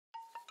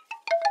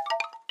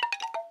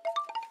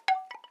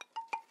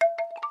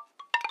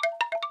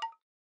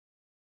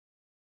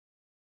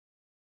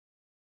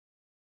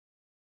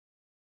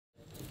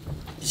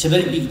It's a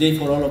very big day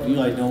for all of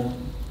you, I know.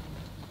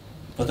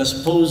 But I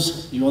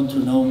suppose you want to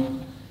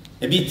know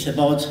a bit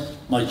about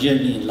my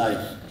journey in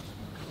life.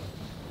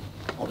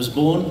 I was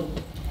born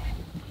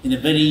in a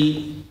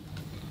very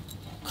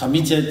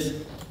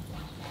committed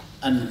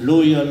and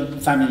loyal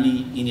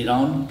family in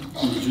Iran,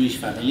 in the Jewish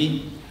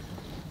family.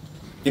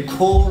 The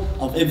core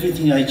of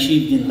everything I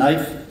achieved in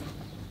life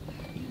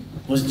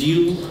was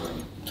due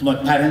to my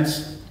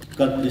parents,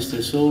 God bless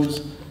their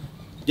souls.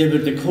 They were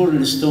the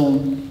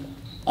cornerstone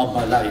of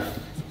my life.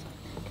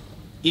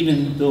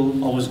 Even though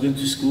I was going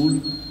to school,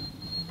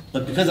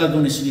 but because I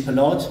don't sleep a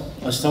lot,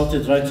 I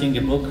started writing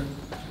a book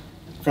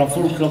from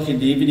 4 o'clock in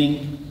the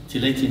evening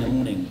till 8 in the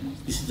morning.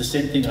 This is the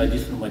same thing I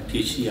did for my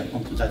PhD. I'll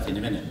come to that in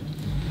a minute.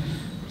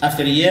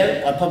 After a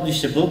year, I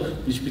published a book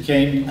which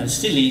became, and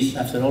still is,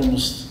 after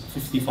almost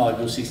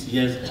 55 or 60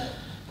 years,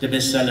 the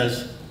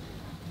bestsellers,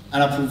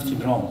 and I proved him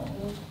wrong.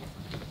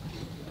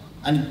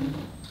 And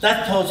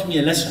that taught me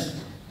a lesson,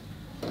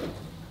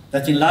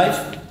 that in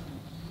life,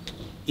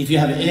 if you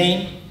have an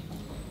aim,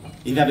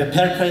 if you have a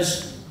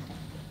purpose,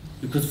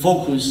 you could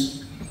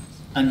focus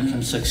and you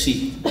can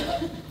succeed.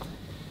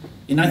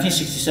 In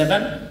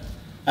 1967,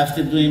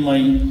 after doing my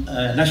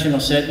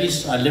national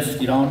service, I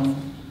left Iran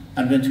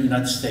and went to the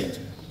United States.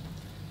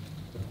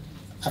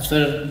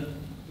 After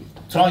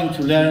trying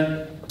to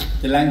learn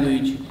the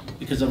language,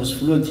 because I was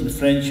fluent in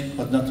French,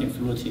 but not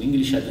fluent in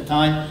English at the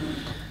time,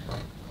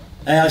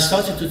 I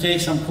started to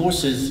take some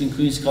courses in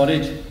Queen's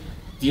College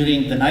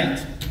during the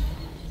night.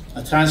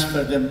 I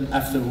transferred them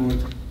afterward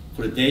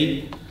for a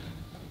day.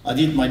 I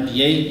did my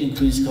BA in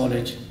Queen's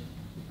College.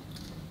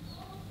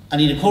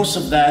 And in the course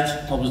of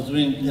that, I was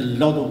doing a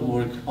lot of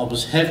work. I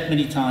was hurt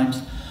many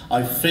times.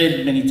 I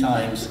failed many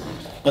times.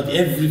 But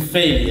every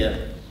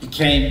failure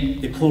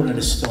became the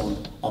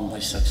cornerstone of my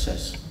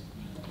success.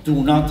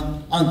 Do not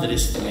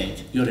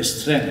underestimate your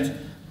strength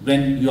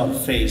when you are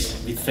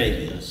faced with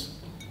failures.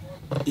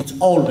 It's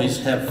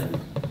always helpful.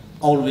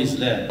 Always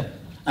learn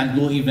and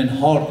go even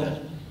harder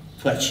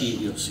to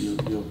achieve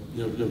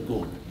your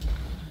goal.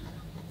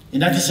 In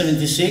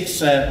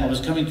 1976, I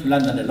was coming to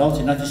London a lot.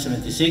 In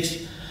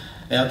 1976,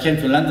 I came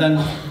to London.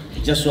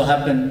 It just so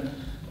happened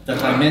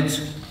that I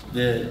met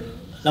the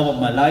love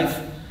of my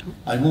life.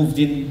 I moved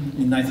in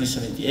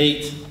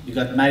 1978. We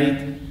got married.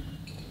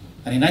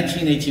 And in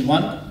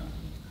 1981,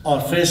 our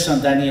first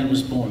son, Daniel,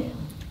 was born.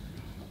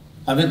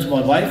 I went to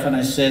my wife and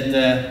I said,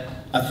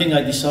 I think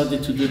I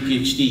decided to do a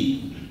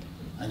PhD.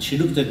 And she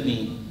looked at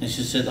me and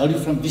she said, are you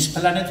from this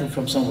planet or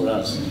from somewhere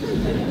else?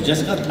 You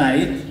just got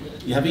married,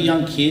 you have a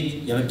young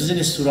kid, you have a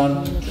business to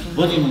run.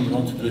 What do you mean you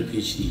want to do a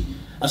PhD?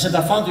 I said,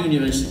 I found a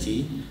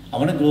university, I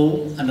want to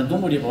go, and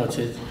don't worry about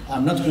it.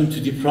 I'm not going to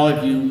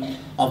deprive you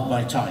of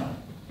my time.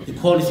 The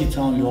quality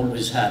time you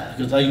always have,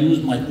 because I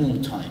use my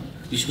own time,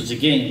 which was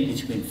again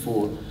between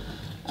 4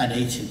 and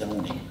 8 in the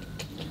morning.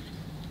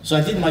 So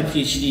I did my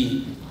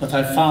PhD, but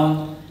I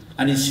found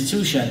an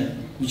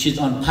institution which is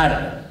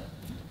unparalleled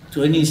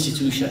to any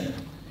institution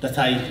that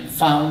I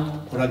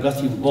found or I got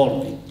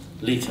involved in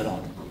later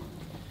on.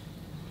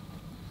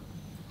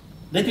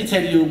 Let me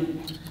tell you,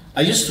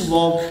 I used to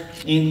walk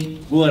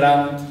in, go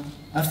around.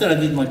 After I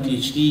did my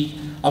PhD,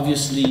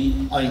 obviously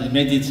I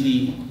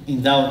immediately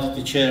endowed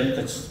the chair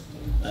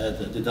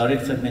that the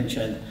director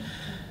mentioned.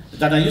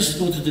 Then I used to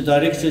go to the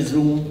director's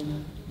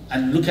room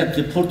and look at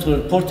the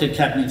porter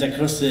cabinet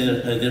across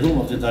the room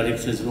of the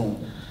director's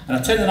room. And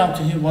I turned around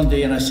to him one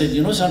day and I said,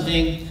 you know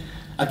something?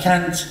 I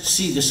can't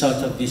see the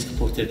side of these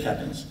porter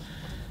cabins.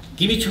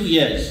 Give me 2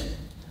 years.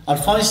 I'll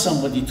find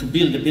somebody to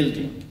build a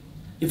building.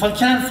 If I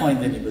can't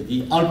find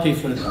anybody, I'll pay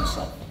for it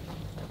myself.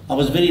 I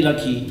was very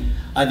lucky.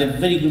 I had a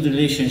very good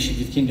relationship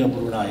with King of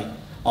Brunei.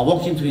 I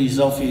walked into his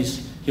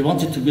office. He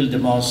wanted to build a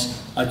mosque.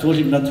 I told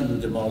him not to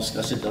build a mosque.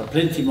 I said, there are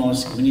plenty of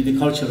mosques. We need a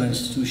cultural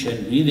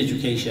institution. We need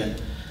education.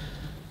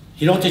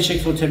 He wrote a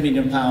check for £10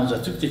 million.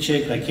 I took the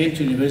check. I came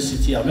to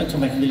university. I went to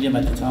Macmillan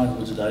at the time,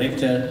 who was the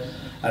director,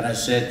 and I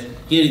said,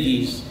 here it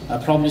is. I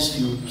promise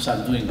you, so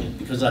I'm doing it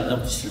because I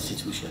love this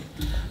institution.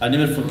 I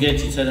never forget,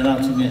 he turned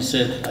around to me and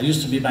said, I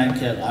used to be a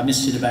banker. I'm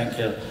still a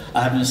banker.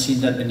 I haven't seen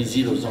that many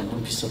zeros on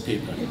one piece of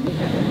paper.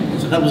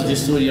 So that was the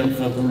story of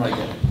Brunei.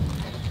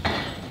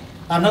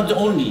 I'm not the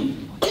only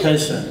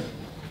person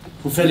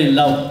who fell in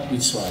love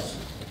with SOAS.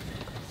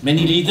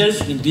 Many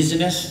leaders in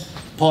business,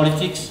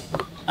 politics,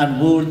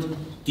 and world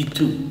did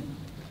too.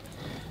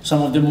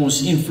 Some of the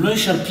most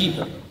influential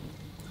people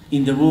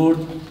in the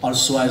world are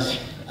SOAS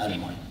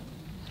alumni.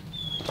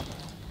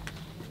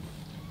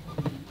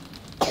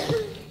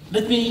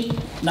 Let me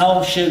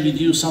now share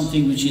with you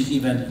something which is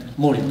even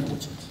more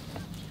important.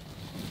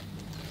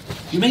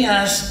 You may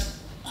ask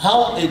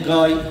how a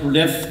guy who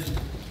left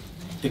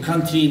the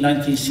country in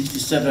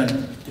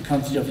 1967, the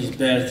country of his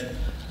birth,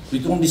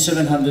 with only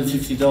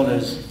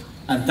 $750,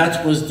 and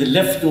that was the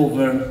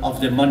leftover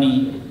of the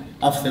money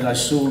after I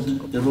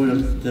sold the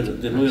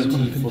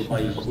royalty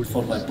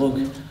for my book,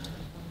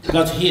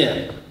 got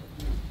here,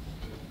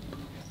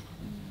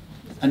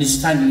 and is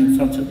standing in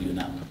front of you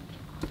now.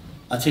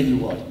 I'll tell you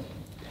why.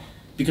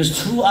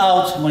 Because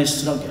throughout my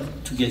struggle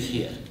to get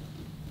here,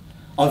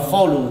 I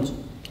followed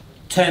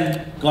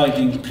 10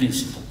 guiding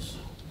principles.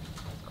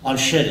 I'll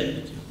share it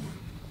with you.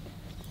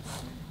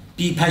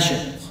 Be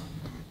passionate.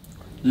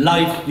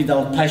 Life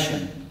without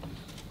passion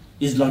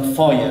is like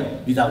fire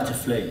without a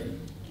flame.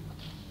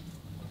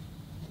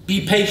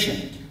 Be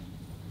patient.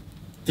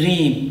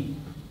 Dream,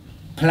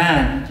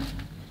 plan,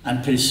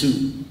 and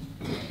pursue.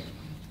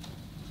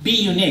 Be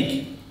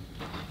unique.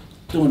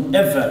 Don't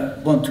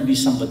ever want to be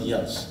somebody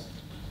else.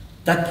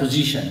 That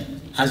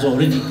position has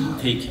already been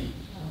taken.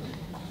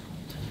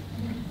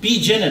 Be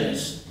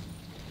generous.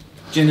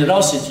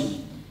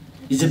 Generosity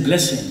is a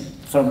blessing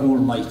from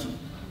Almighty.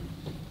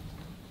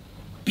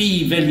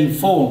 Be well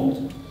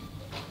informed.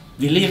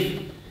 We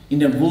live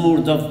in a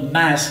world of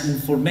mass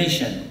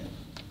information.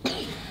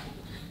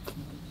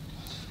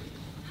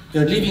 We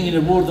are living in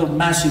a world of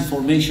mass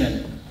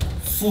information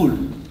full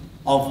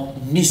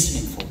of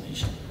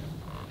misinformation.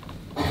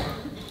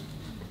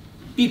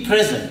 Be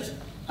present.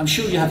 I'm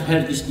sure you have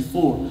heard this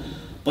before,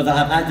 but I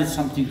have added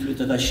something to it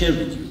that I share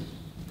with you.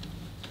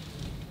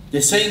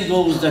 The saying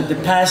goes that the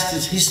past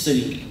is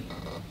history,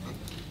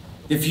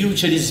 the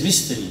future is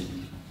mystery,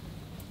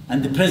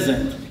 and the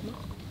present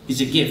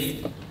is a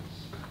gift.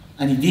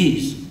 And it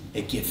is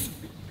a gift.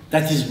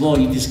 That is why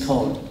it is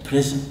called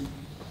present.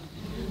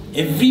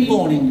 Every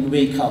morning you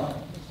wake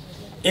up,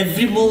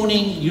 every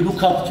morning you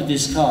look up to the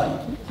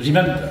sky,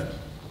 remember,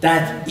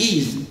 that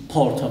is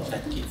part of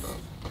that gift.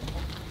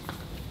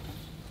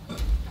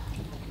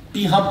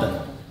 Be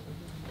humble.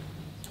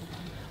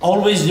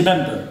 Always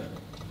remember,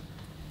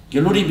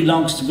 glory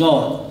belongs to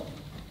God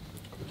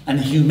and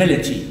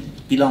humility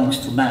belongs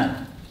to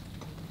man.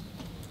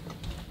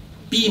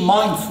 Be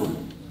mindful.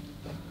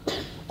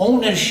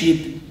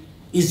 Ownership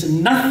is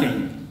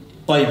nothing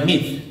but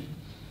myth.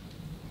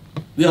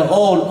 We are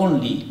all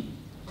only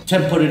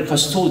temporary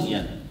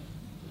custodian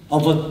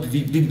of what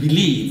we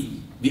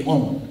believe we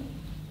own.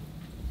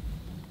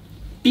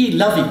 Be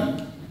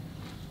loving.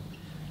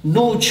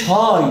 No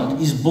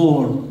child is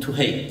born to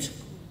hate.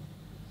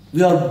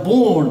 We are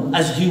born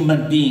as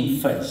human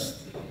beings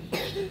first.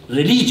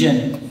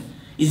 Religion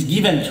is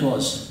given to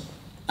us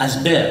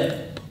as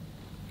birth.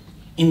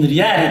 In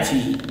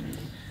reality,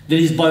 there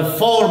is by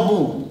far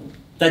more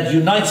that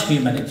unites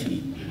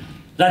humanity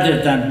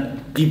rather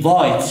than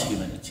divides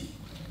humanity.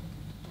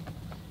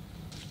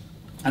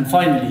 And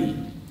finally,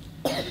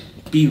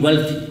 be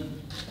wealthy.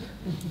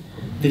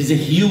 There is a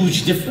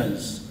huge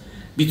difference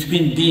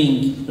between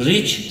being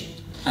rich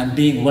and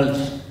being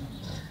wealthy.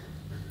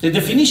 The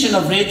definition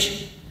of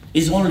rich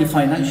is only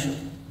financial.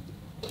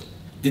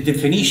 The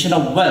definition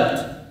of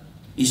wealth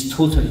is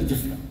totally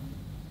different.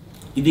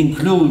 It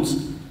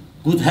includes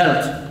good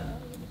health,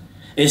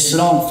 a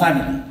strong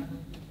family,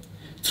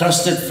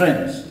 trusted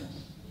friends,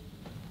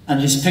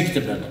 and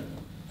respectable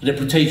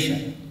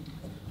reputation.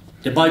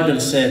 The Bible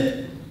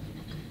said,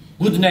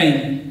 good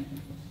name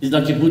is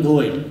like a good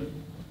oil.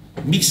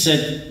 Mix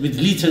it with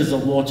liters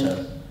of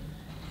water.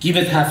 Give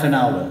it half an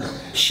hour.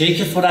 Shake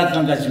it for as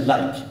long as you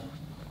like.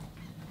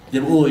 The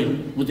oil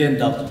would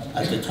end up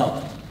at the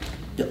top.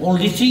 The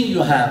only thing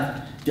you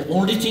have, the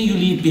only thing you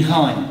leave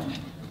behind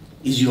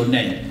is your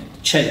name.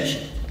 Cherish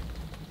it.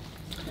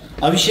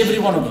 I wish every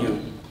one of you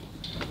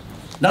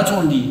not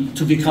only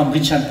to become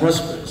rich and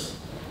prosperous,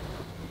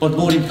 but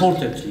more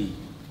importantly,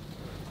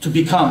 to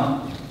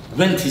become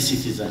wealthy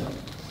citizens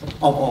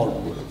of our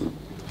world.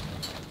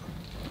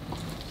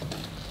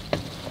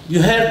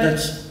 You heard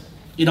that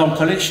in our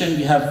collection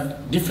we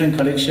have different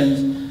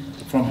collections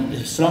from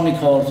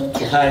Islamic art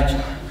to Hajj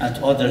and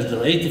to others. There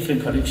are 8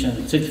 different collections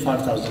with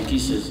 35,000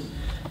 pieces.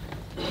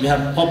 We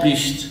are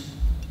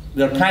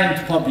planning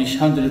to publish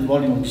 100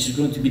 volumes, which is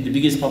going to be the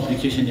biggest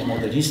publication in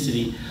modern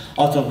history,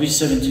 out of which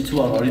 72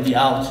 are already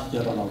out.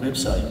 They're on our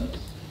website.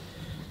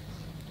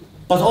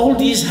 But all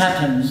this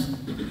happens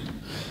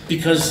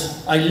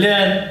because I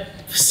learn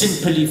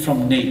simply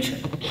from nature.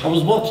 I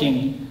was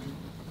walking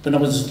when I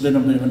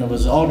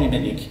was army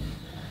medic,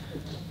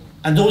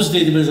 and those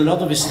days there was a lot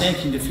of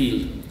snake in the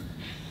field,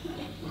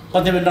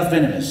 but they were not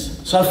venomous.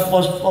 So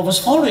I was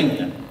following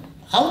them,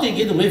 how they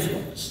get away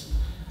from us.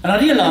 And I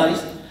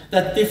realized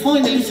that they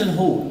find a little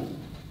hole,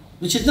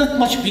 which is not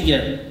much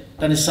bigger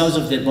than the size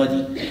of their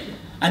body,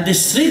 and they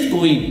straight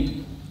go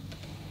in.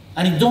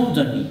 And it dawned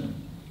on me,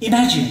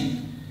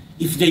 imagine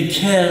if they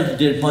curve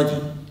their body,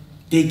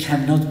 they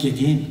cannot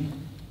get in.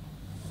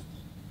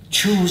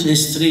 Choose a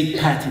straight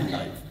path in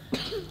life.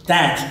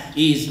 That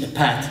is a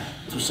path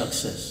to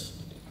success.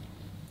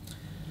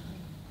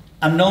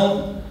 I'm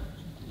known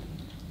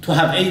to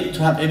have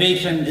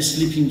awakened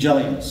sleeping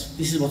giants.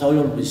 This is what I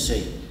always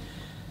say.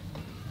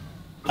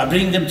 I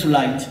bring them to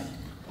light.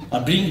 I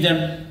bring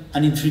them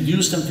and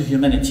introduce them to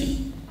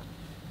humanity.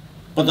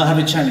 But I have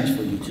a challenge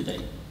for you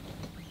today.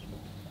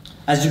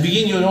 As you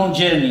begin your own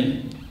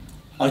journey,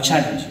 I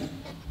challenge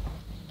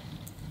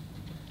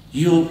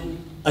you.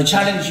 I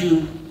challenge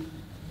you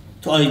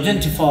to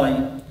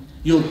identify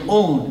your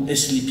own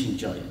sleeping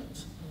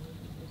giant,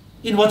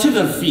 in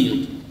whatever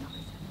field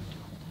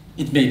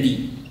it may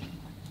be,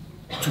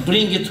 to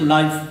bring it to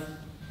life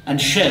and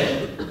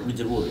share it with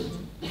the world.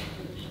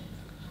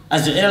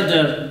 As the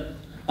elder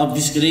of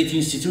this great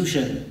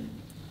institution,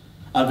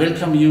 I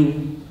welcome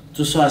you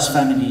to SOAS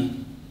family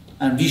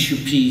and wish you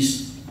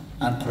peace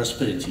and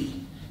prosperity.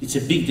 It's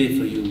a big day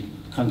for you.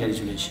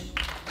 Congratulations.